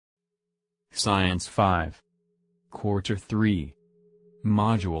Science 5. Quarter 3.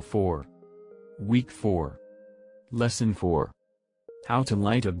 Module 4. Week 4. Lesson 4. How to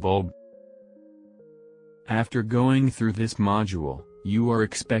light a bulb. After going through this module, you are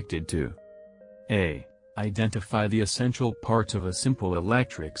expected to a. Identify the essential parts of a simple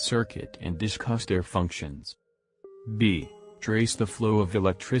electric circuit and discuss their functions. b. Trace the flow of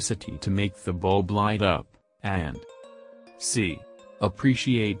electricity to make the bulb light up, and c.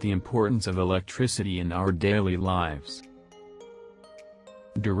 Appreciate the importance of electricity in our daily lives.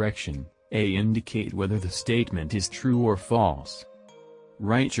 Direction: A. Indicate whether the statement is true or false.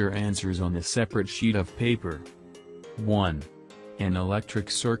 Write your answers on a separate sheet of paper. 1. An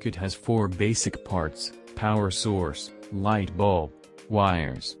electric circuit has 4 basic parts: power source, light bulb,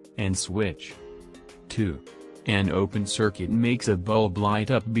 wires, and switch. 2. An open circuit makes a bulb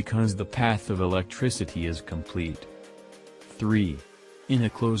light up because the path of electricity is complete. 3. In a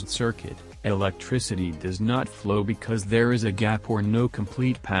closed circuit, electricity does not flow because there is a gap or no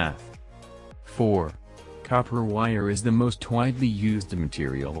complete path. 4. Copper wire is the most widely used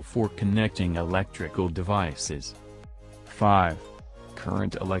material for connecting electrical devices. 5.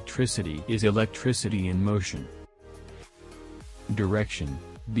 Current electricity is electricity in motion. Direction: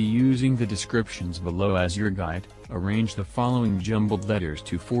 Be using the descriptions below as your guide. Arrange the following jumbled letters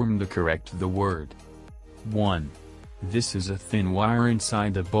to form the correct word. 1. This is a thin wire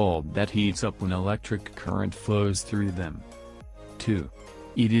inside the bulb that heats up when electric current flows through them. 2.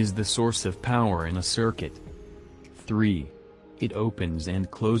 It is the source of power in a circuit. 3. It opens and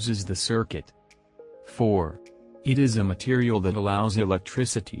closes the circuit. 4. It is a material that allows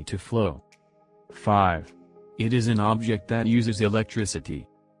electricity to flow. 5. It is an object that uses electricity.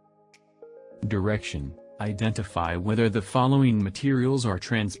 Direction: Identify whether the following materials are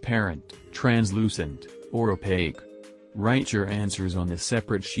transparent, translucent, or opaque. Write your answers on a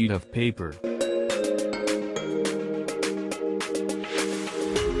separate sheet of paper.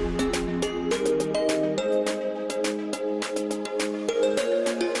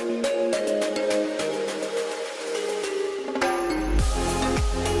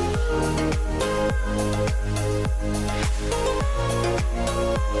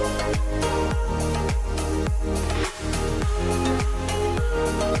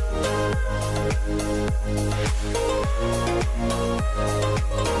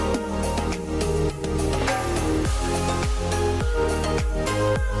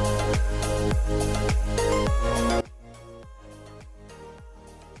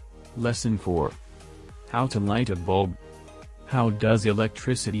 Lesson 4. How to light a bulb. How does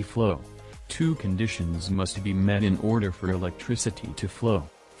electricity flow? 2 conditions must be met in order for electricity to flow.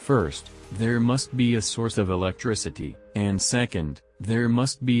 First, there must be a source of electricity, and second, there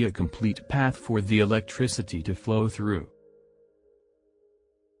must be a complete path for the electricity to flow through.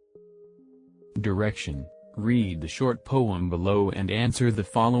 Direction: Read the short poem below and answer the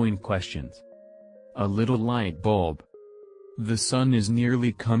following questions. A little light bulb. The sun is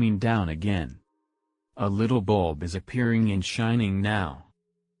nearly coming down again. A little bulb is appearing and shining now.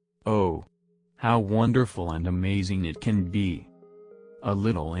 Oh, how wonderful and amazing it can be. A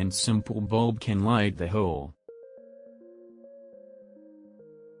little and simple bulb can light the whole.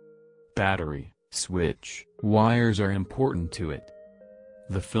 Battery, switch, wires are important to it.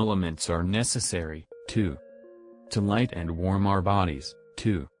 The filaments are necessary, too, to light and warm our bodies,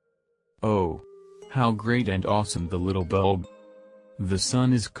 too. Oh, how great and awesome the little bulb. The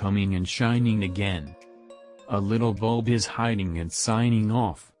sun is coming and shining again. A little bulb is hiding and signing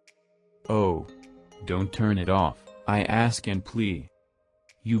off. Oh, don't turn it off, I ask and plea.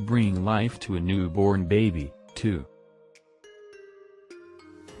 You bring life to a newborn baby, too.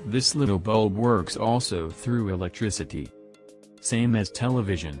 This little bulb works also through electricity. Same as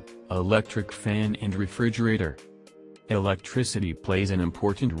television, electric fan and refrigerator. Electricity plays an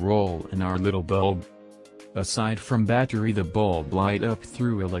important role in our little bulb. Aside from battery, the bulb light up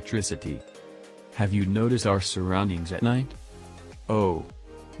through electricity. Have you noticed our surroundings at night? Oh,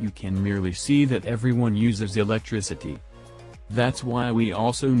 you can merely see that everyone uses electricity. That's why we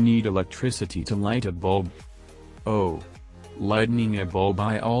also need electricity to light a bulb. Oh, lighting a bulb,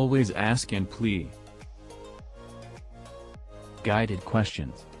 I always ask and plea. Guided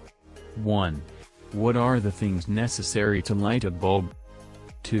questions. 1. What are the things necessary to light a bulb?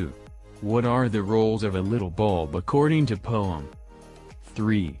 2. What are the roles of a little bulb according to poem?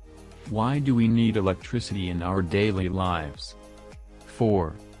 3. Why do we need electricity in our daily lives?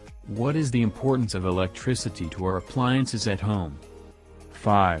 4. What is the importance of electricity to our appliances at home?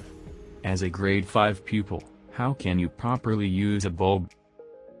 5. As a grade 5 pupil, how can you properly use a bulb?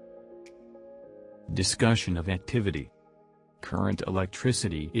 Discussion of activity. Current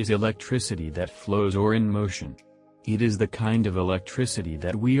electricity is electricity that flows or in motion. It is the kind of electricity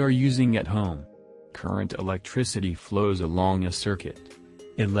that we are using at home. Current electricity flows along a circuit.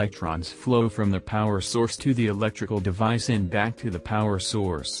 Electrons flow from the power source to the electrical device and back to the power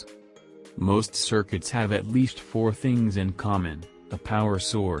source. Most circuits have at least four things in common: a power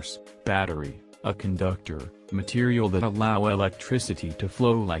source, battery, a conductor, material that allow electricity to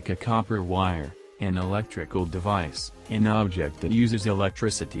flow like a copper wire, an electrical device, an object that uses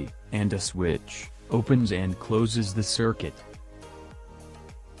electricity, and a switch, opens and closes the circuit.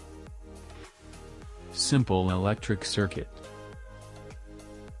 Simple electric circuit.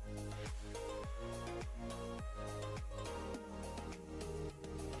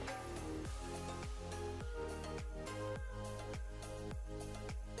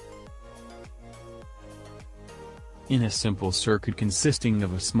 In a simple circuit consisting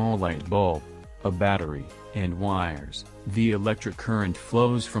of a small light bulb, a battery, and wires, the electric current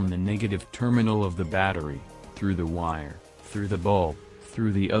flows from the negative terminal of the battery, through the wire, through the bulb,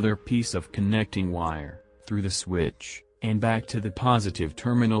 through the other piece of connecting wire, through the switch, and back to the positive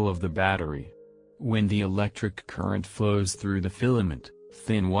terminal of the battery. When the electric current flows through the filament,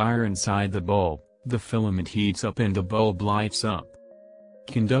 thin wire inside the bulb, the filament heats up and the bulb lights up.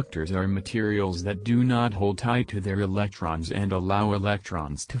 Conductors are materials that do not hold tight to their electrons and allow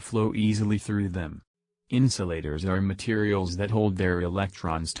electrons to flow easily through them. Insulators are materials that hold their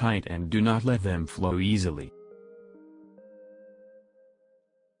electrons tight and do not let them flow easily.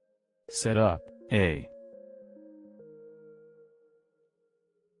 Setup A.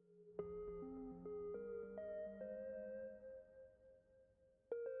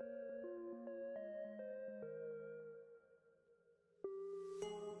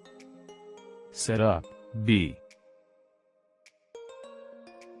 Setup B.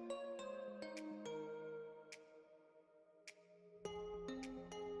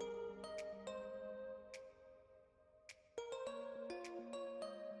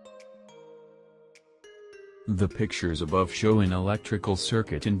 The pictures above show an electrical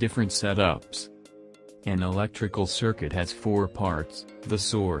circuit in different setups. An electrical circuit has four parts: the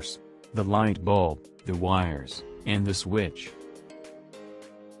source, the light bulb, the wires, and the switch.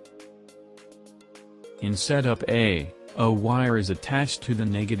 In setup A, a wire is attached to the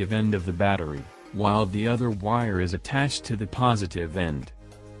negative end of the battery, while the other wire is attached to the positive end.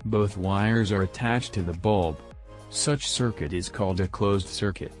 Both wires are attached to the bulb. Such circuit is called a closed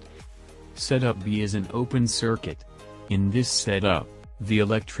circuit. Setup B is an open circuit. In this setup, the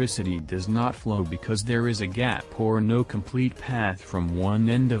electricity does not flow because there is a gap or no complete path from one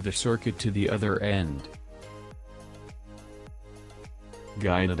end of the circuit to the other end.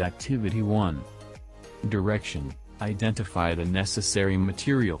 Guided Activity 1. Direction: identify the necessary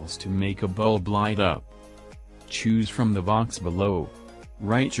materials to make a bulb light up. Choose from the box below.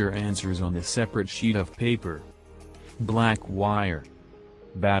 Write your answers on a separate sheet of paper. Black wire,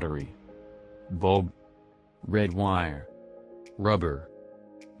 battery, bulb, red wire, rubber,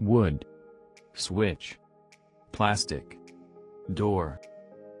 wood, switch, plastic, door.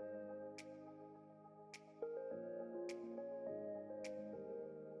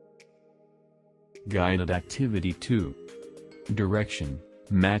 Guided Activity 2. Direction: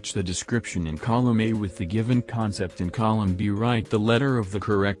 match the description in column A with the given concept in column B. Write the letter of the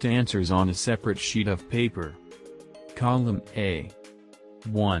correct answers on a separate sheet of paper. Column A.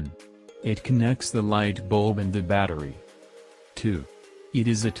 1. It connects the light bulb and the battery. 2. It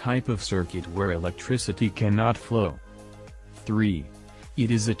is a type of circuit where electricity cannot flow. 3. It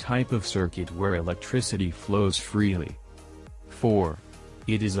is a type of circuit where electricity flows freely. 4.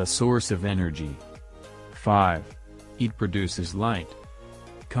 It is a source of energy. 5. It produces light.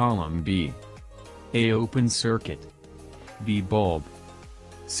 Column B. A. Open circuit. B. Bulb.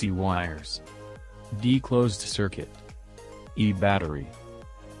 C. Wires. D. Closed circuit. E. Battery.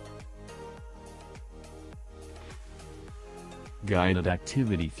 Guided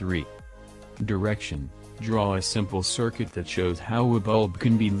Activity 3. Direction: draw a simple circuit that shows how a bulb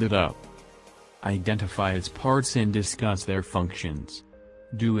can be lit up. Identify its parts and discuss their functions.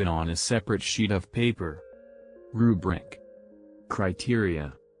 Do it on a separate sheet of paper. Rubric: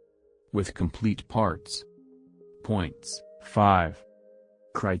 criteria. With complete parts. Points: 5.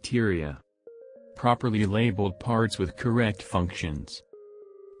 Criteria: properly labeled parts with correct functions.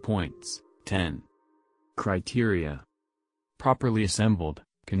 Points: 10. Criteria: properly assembled,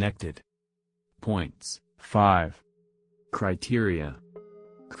 connected. Points: 5. Criteria: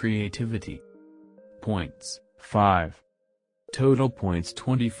 creativity. Points: 5. Total points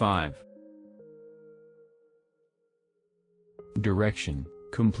 25. Direction: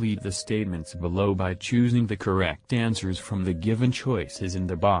 Complete the statements below by choosing the correct answers from the given choices in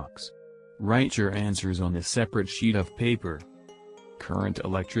the box. Write your answers on a separate sheet of paper. Current: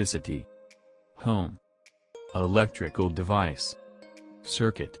 electricity. Home. Electrical device.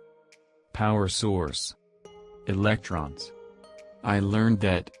 Circuit. Power source. Electrons. I learned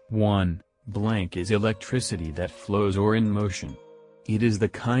that 1 blank is electricity that flows or in motion. It is the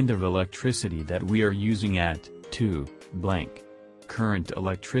kind of electricity that we are using at 2 blank. Current: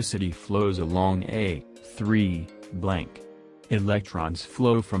 electricity flows along a 3 blank. Electrons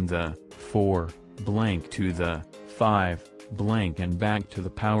flow from the 4 blank to the 5 blank and back to the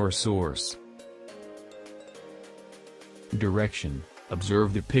power source. Direction: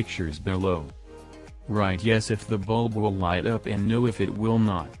 observe the pictures below. Write yes if the bulb will light up and no if it will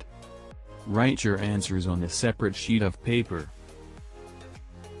not. Write your answers on a separate sheet of paper.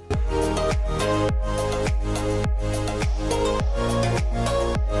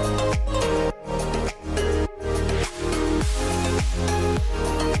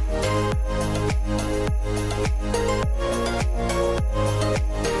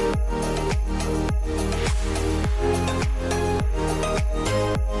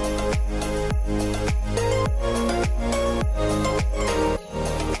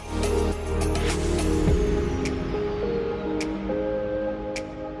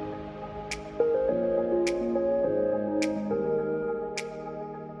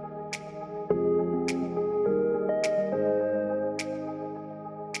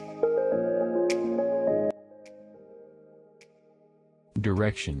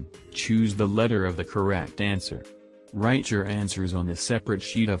 Direction: choose the letter of the correct answer. Write your answers on a separate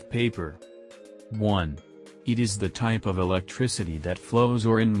sheet of paper. 1. It is the type of electricity that flows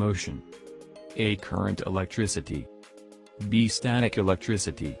or in motion. A. Current electricity. B. Static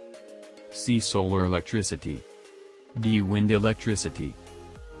electricity. C. Solar electricity. D. Wind electricity.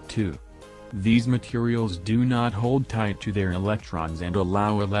 2. These materials do not hold tight to their electrons and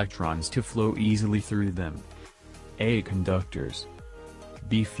allow electrons to flow easily through them. A. Conductors.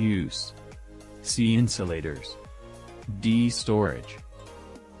 B. Fuse. C. Insulators. D. Storage.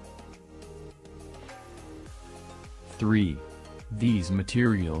 3. These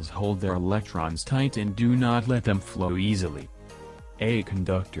materials hold their electrons tight and do not let them flow easily. A.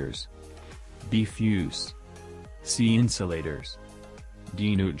 Conductors. B. Fuse. C. Insulators.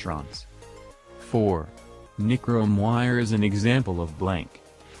 D. Neutrons. 4. Nichrome wire is an example of blank.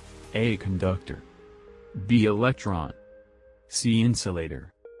 A. Conductor. B. Electron. C.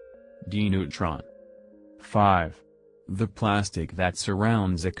 Insulator. D. Neutron. 5. The plastic that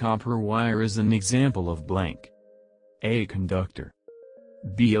surrounds a copper wire is an example of blank. A. Conductor.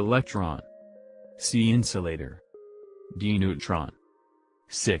 B. Electron. C. Insulator. D. Neutron.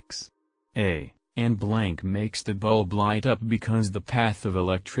 6. A. And blank makes the bulb light up because the path of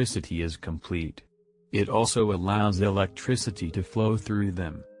electricity is complete. It also allows electricity to flow through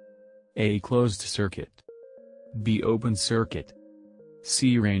them. A. Closed circuit. B. Open circuit.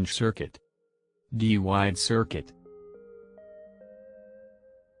 C. Range circuit. D. Wide circuit.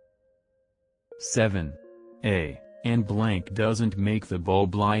 7. A. And blank doesn't make the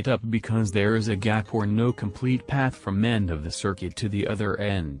bulb light up because there is a gap or no complete path from end of the circuit to the other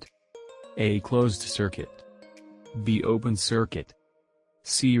end. A. Closed circuit. B. Open circuit.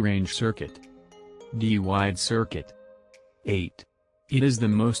 C. Range circuit. D. Wide circuit. 8. It is the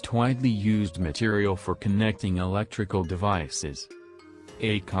most widely used material for connecting electrical devices.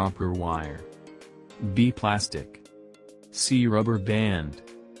 A. Copper wire. B. Plastic. C. Rubber band.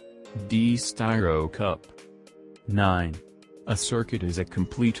 D. Styro cup. 9. A circuit is a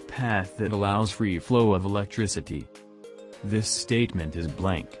complete path that allows free flow of electricity. This statement is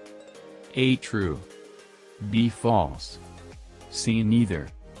blank. A. True. B. False. C. Neither.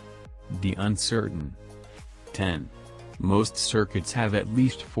 D. Uncertain. 10. Most circuits have at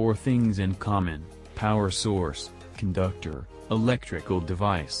least 4 things in common: power source, conductor, electrical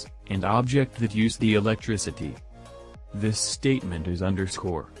device, and object that use the electricity. This statement is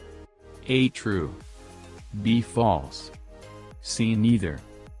underscore. A. True. B. False. C. Neither.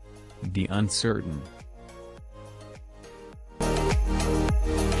 D. Uncertain.